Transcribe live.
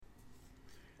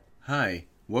Hi,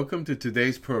 welcome to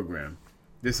today's program.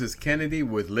 This is Kennedy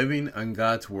with Living on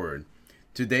God's Word.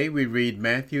 Today we read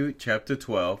Matthew chapter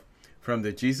 12 from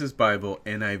the Jesus Bible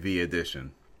NIV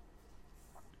edition.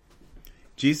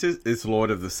 Jesus is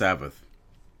Lord of the Sabbath.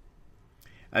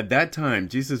 At that time,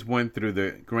 Jesus went through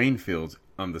the grain fields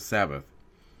on the Sabbath.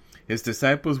 His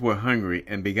disciples were hungry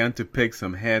and began to pick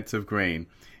some heads of grain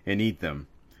and eat them.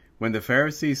 When the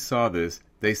Pharisees saw this,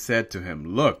 they said to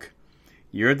him, "Look,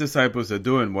 your disciples are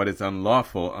doing what is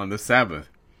unlawful on the Sabbath."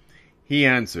 He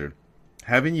answered,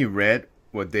 "Haven't you read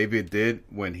what David did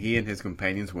when he and his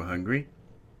companions were hungry?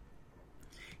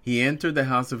 He entered the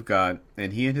house of God,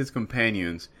 and he and his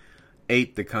companions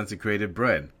ate the consecrated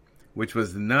bread, which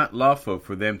was not lawful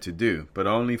for them to do, but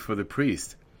only for the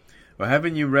priest. Or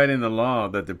haven't you read in the law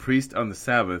that the priest on the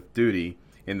Sabbath duty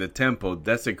in the temple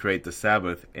desecrate the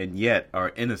Sabbath and yet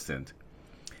are innocent?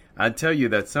 I tell you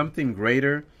that something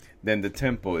greater than the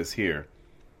temple is here.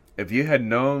 If you had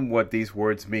known what these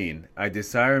words mean, I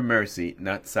desire mercy,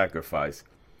 not sacrifice,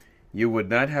 you would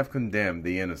not have condemned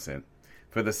the innocent.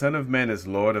 For the Son of Man is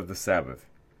Lord of the Sabbath."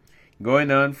 Going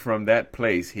on from that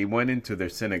place, he went into their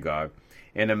synagogue,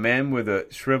 and a man with a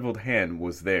shriveled hand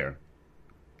was there.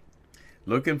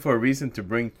 Looking for a reason to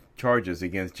bring charges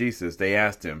against Jesus, they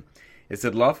asked him, "Is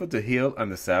it lawful to heal on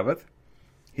the Sabbath?"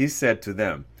 He said to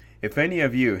them, "If any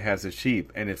of you has a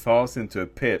sheep and it falls into a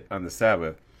pit on the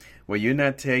Sabbath, will you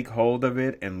not take hold of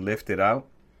it and lift it out?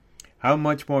 How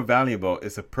much more valuable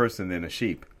is a person than a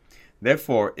sheep?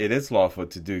 Therefore it is lawful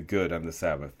to do good on the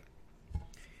Sabbath."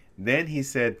 Then he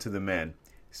said to the man,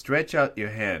 "Stretch out your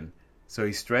hand." So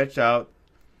he stretched out,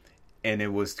 and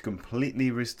it was completely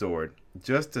restored,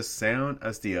 just as sound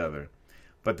as the other.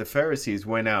 But the Pharisees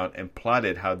went out and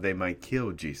plotted how they might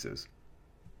kill Jesus.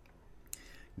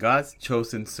 God's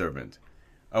chosen servant.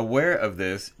 Aware of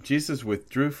this, Jesus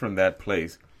withdrew from that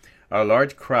place. A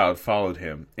large crowd followed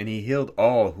him, and he healed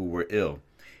all who were ill.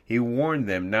 He warned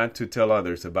them not to tell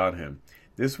others about him.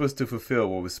 This was to fulfill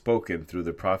what was spoken through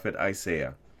the prophet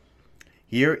Isaiah.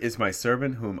 "Here is my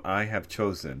servant whom I have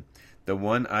chosen, the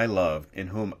one I love, in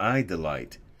whom I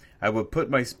delight. I will put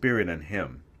my spirit on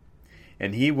him,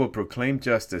 and he will proclaim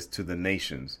justice to the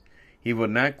nations. He will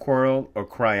not quarrel or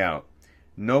cry out.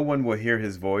 No one will hear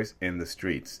his voice in the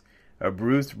streets. A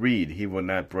bruised reed he will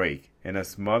not break, and a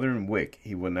smothering wick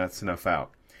he will not snuff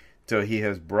out, till he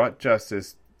has brought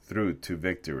justice through to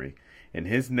victory. In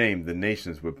his name the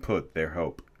nations will put their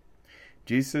hope."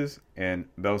 Jesus and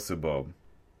Beelzebub.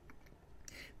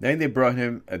 Then they brought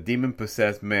him a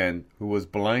demon-possessed man who was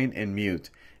blind and mute,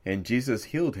 and Jesus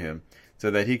healed him, so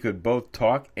that he could both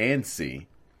talk and see.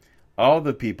 All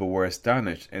the people were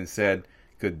astonished and said,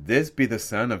 "Could this be the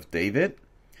son of David?"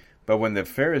 But when the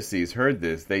Pharisees heard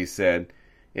this, they said,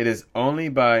 "It is only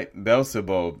by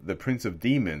Beelzebub, the prince of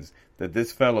demons, that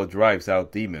this fellow drives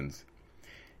out demons."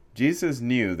 Jesus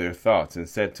knew their thoughts and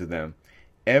said to them,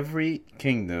 "Every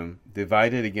kingdom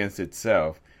divided against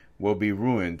itself will be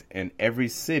ruined, and every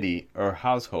city or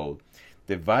household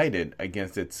divided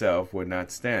against itself will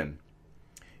not stand.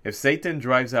 If Satan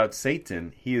drives out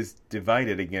Satan, he is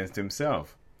divided against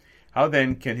himself. How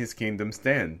then can his kingdom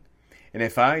stand? And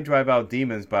if I drive out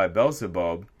demons by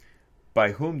Beelzebub,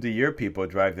 by whom do your people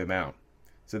drive them out?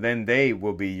 So then they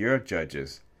will be your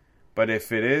judges. But if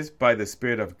it is by the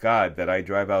Spirit of God that I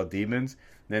drive out demons,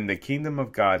 then the kingdom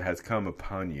of God has come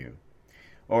upon you.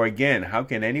 Or again, how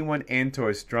can anyone enter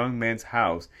a strong man's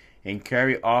house and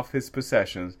carry off his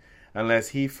possessions unless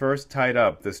he first tied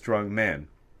up the strong man?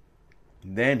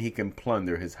 Then he can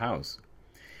plunder his house.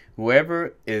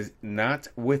 Whoever is not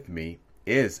with me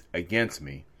is against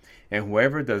me, and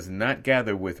whoever does not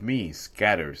gather with me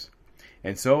scatters.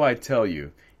 And so I tell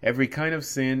you, every kind of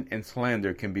sin and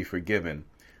slander can be forgiven,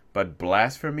 but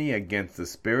blasphemy against the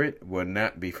Spirit will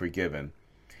not be forgiven.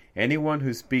 Anyone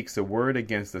who speaks a word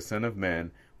against the Son of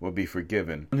Man will be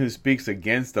forgiven. One who speaks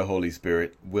against the Holy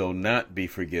Spirit will not be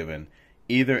forgiven,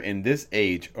 either in this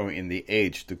age or in the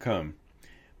age to come.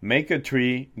 Make a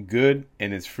tree good,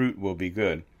 and its fruit will be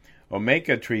good. Or make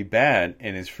a tree bad,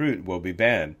 and its fruit will be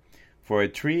bad. For a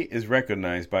tree is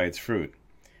recognized by its fruit.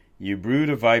 You brood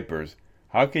of vipers,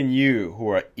 how can you who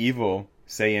are evil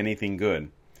say anything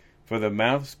good? For the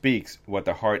mouth speaks what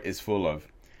the heart is full of.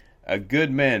 A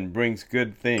good man brings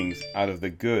good things out of the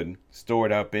good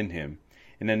stored up in him,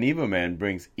 and an evil man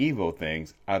brings evil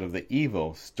things out of the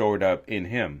evil stored up in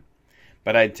him.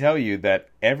 But I tell you that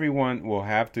everyone will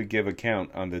have to give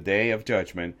account on the day of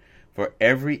judgment for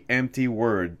every empty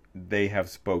word they have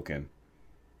spoken.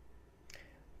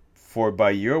 For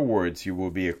by your words you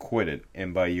will be acquitted,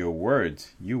 and by your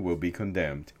words you will be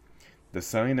condemned. The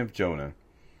sign of Jonah.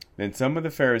 Then some of the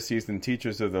Pharisees and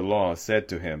teachers of the law said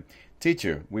to him,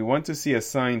 Teacher, we want to see a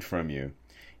sign from you.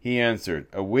 He answered,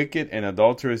 A wicked and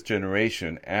adulterous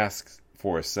generation asks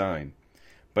for a sign,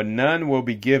 but none will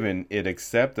be given it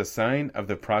except the sign of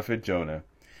the prophet Jonah.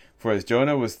 For as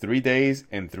Jonah was 3 days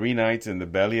and 3 nights in the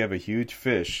belly of a huge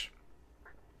fish,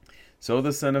 so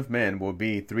the Son of Man will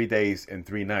be 3 days and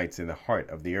 3 nights in the heart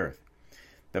of the earth.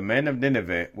 The men of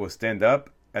Nineveh will stand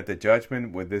up at the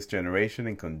judgment with this generation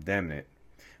and condemn it.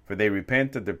 For they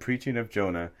repent at the preaching of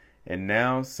Jonah, and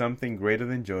now something greater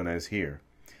than Jonah is here.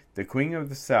 The queen of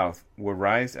the south will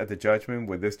rise at the judgment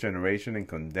with this generation and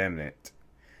condemn it.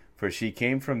 For she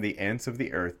came from the ends of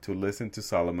the earth to listen to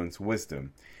Solomon's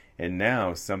wisdom, and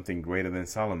now something greater than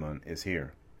Solomon is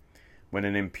here. When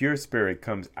an impure spirit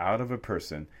comes out of a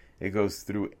person, it goes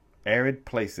through arid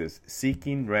places,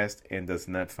 seeking rest and does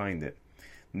not find it.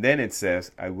 Then it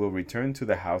says, I will return to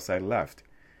the house I left.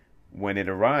 When it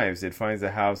arrives, it finds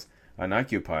the house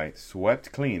unoccupied,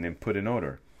 swept clean, and put in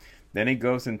order. Then it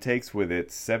goes and takes with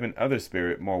it 7 other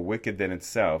spirits more wicked than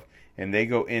itself, and they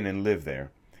go in and live there.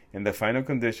 And the final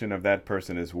condition of that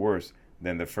person is worse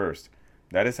than the first.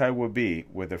 That is how it will be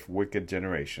with the wicked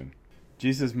generation.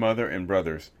 Jesus' mother and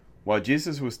brothers. While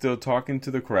Jesus was still talking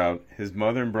to the crowd, his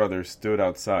mother and brothers stood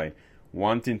outside,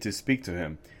 wanting to speak to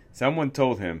him. Someone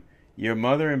told him, Your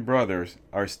mother and brothers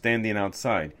are standing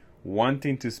outside,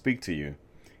 wanting to speak to you.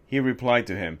 He replied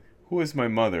to him, Who is my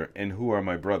mother and who are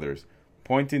my brothers?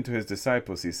 Pointing to his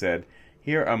disciples, he said,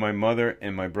 Here are my mother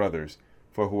and my brothers.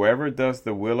 For whoever does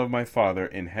the will of my Father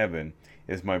in heaven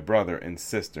is my brother and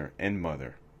sister and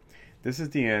mother. This is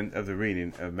the end of the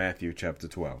reading of Matthew chapter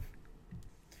 12.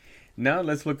 Now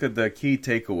let's look at the key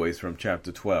takeaways from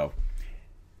chapter 12.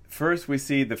 First, we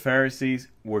see the Pharisees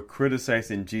were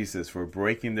criticizing Jesus for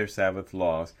breaking their Sabbath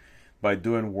laws by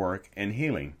doing work and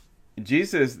healing.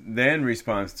 Jesus then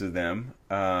responds to them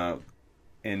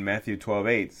in Matthew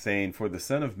 12:8, saying, For the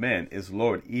Son of Man is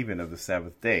Lord even of the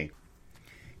Sabbath day.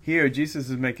 Here,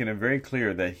 Jesus is making it very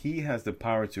clear that he has the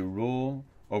power to rule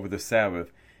over the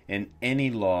Sabbath and any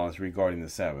laws regarding the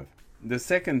Sabbath. The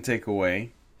second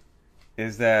takeaway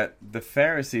is that the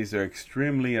Pharisees are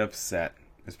extremely upset,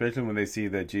 especially when they see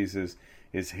that Jesus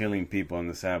is healing people on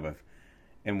the Sabbath.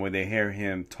 And when they hear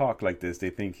him talk like this,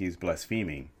 they think he's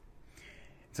blaspheming.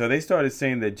 So they started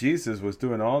saying that Jesus was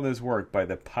doing all this work by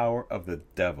the power of the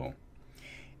devil.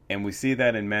 And we see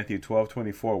that in Matthew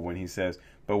 12:24 when he says,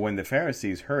 But when the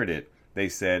Pharisees heard it, they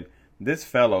said, This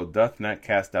fellow doth not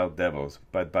cast out devils,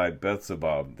 but by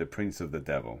Beelzebub, the prince of the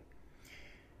devil.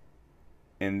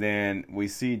 And then we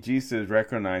see Jesus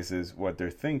recognizes what they're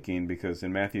thinking, because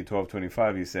in Matthew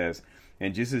 12:25 he says,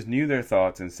 And Jesus knew their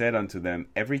thoughts and said unto them,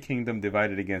 Every kingdom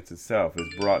divided against itself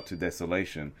is brought to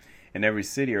desolation, and every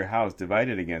city or house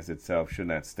divided against itself should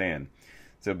not stand.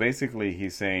 So basically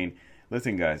he's saying,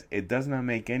 listen guys, it does not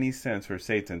make any sense for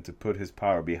Satan to put his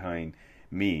power behind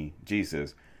me,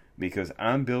 Jesus, because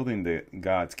I'm building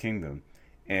God's kingdom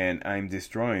and I'm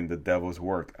destroying the devil's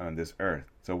work on this earth.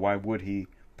 So why would he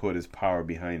put his power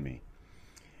behind me?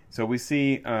 So we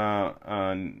see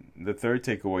on the third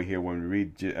takeaway here when we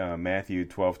read Matthew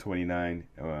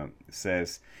 12:29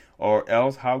 says, Or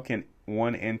else how can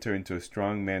one enter into a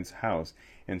strong man's house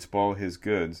and spoil his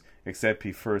goods, except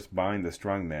he first bind the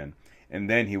strong man, and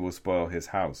then he will spoil his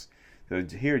house. So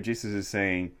here Jesus is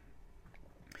saying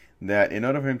that in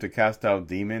order for him to cast out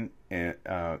demon,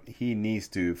 he needs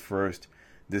to first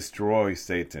destroy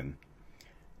Satan.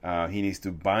 He needs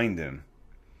to bind him.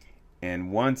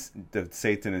 And once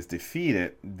Satan is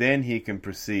defeated, then he can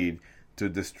proceed to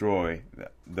destroy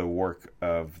the work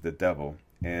of the devil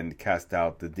and cast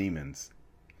out the demons.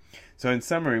 So in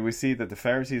summary, we see that the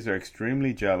Pharisees are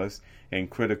extremely jealous and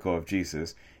critical of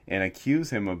Jesus and accuse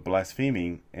him of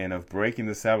blaspheming and of breaking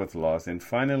the Sabbath laws. And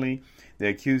finally, they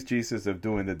accuse Jesus of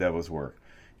doing the devil's work.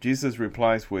 Jesus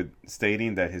replies with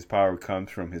stating that his power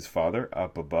comes from his Father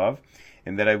up above,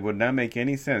 and that it would not make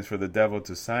any sense for the devil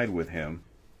to side with him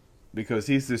because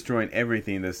he's destroying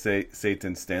everything that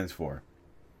Satan stands for.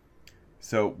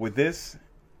 So with this,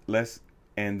 let's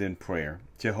end in prayer.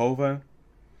 Jehovah,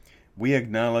 we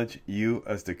acknowledge you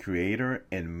as the creator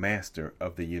and master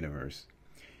of the universe.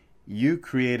 You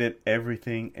created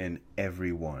everything and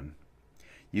everyone.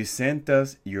 You sent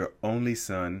us your only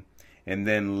Son and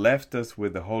then left us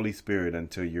with the Holy Spirit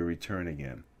until your return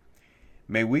again.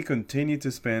 May we continue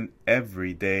to spend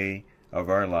every day of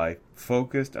our life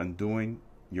focused on doing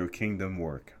your kingdom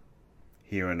work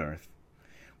here on earth.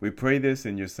 We pray this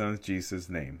in your Son Jesus'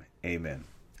 name. Amen.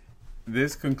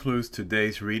 This concludes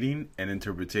today's reading and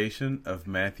interpretation of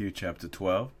Matthew chapter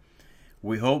 12.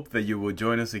 We hope that you will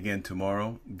join us again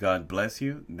tomorrow. God bless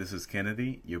you. This is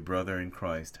Kennedy, your brother in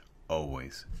Christ,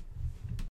 always.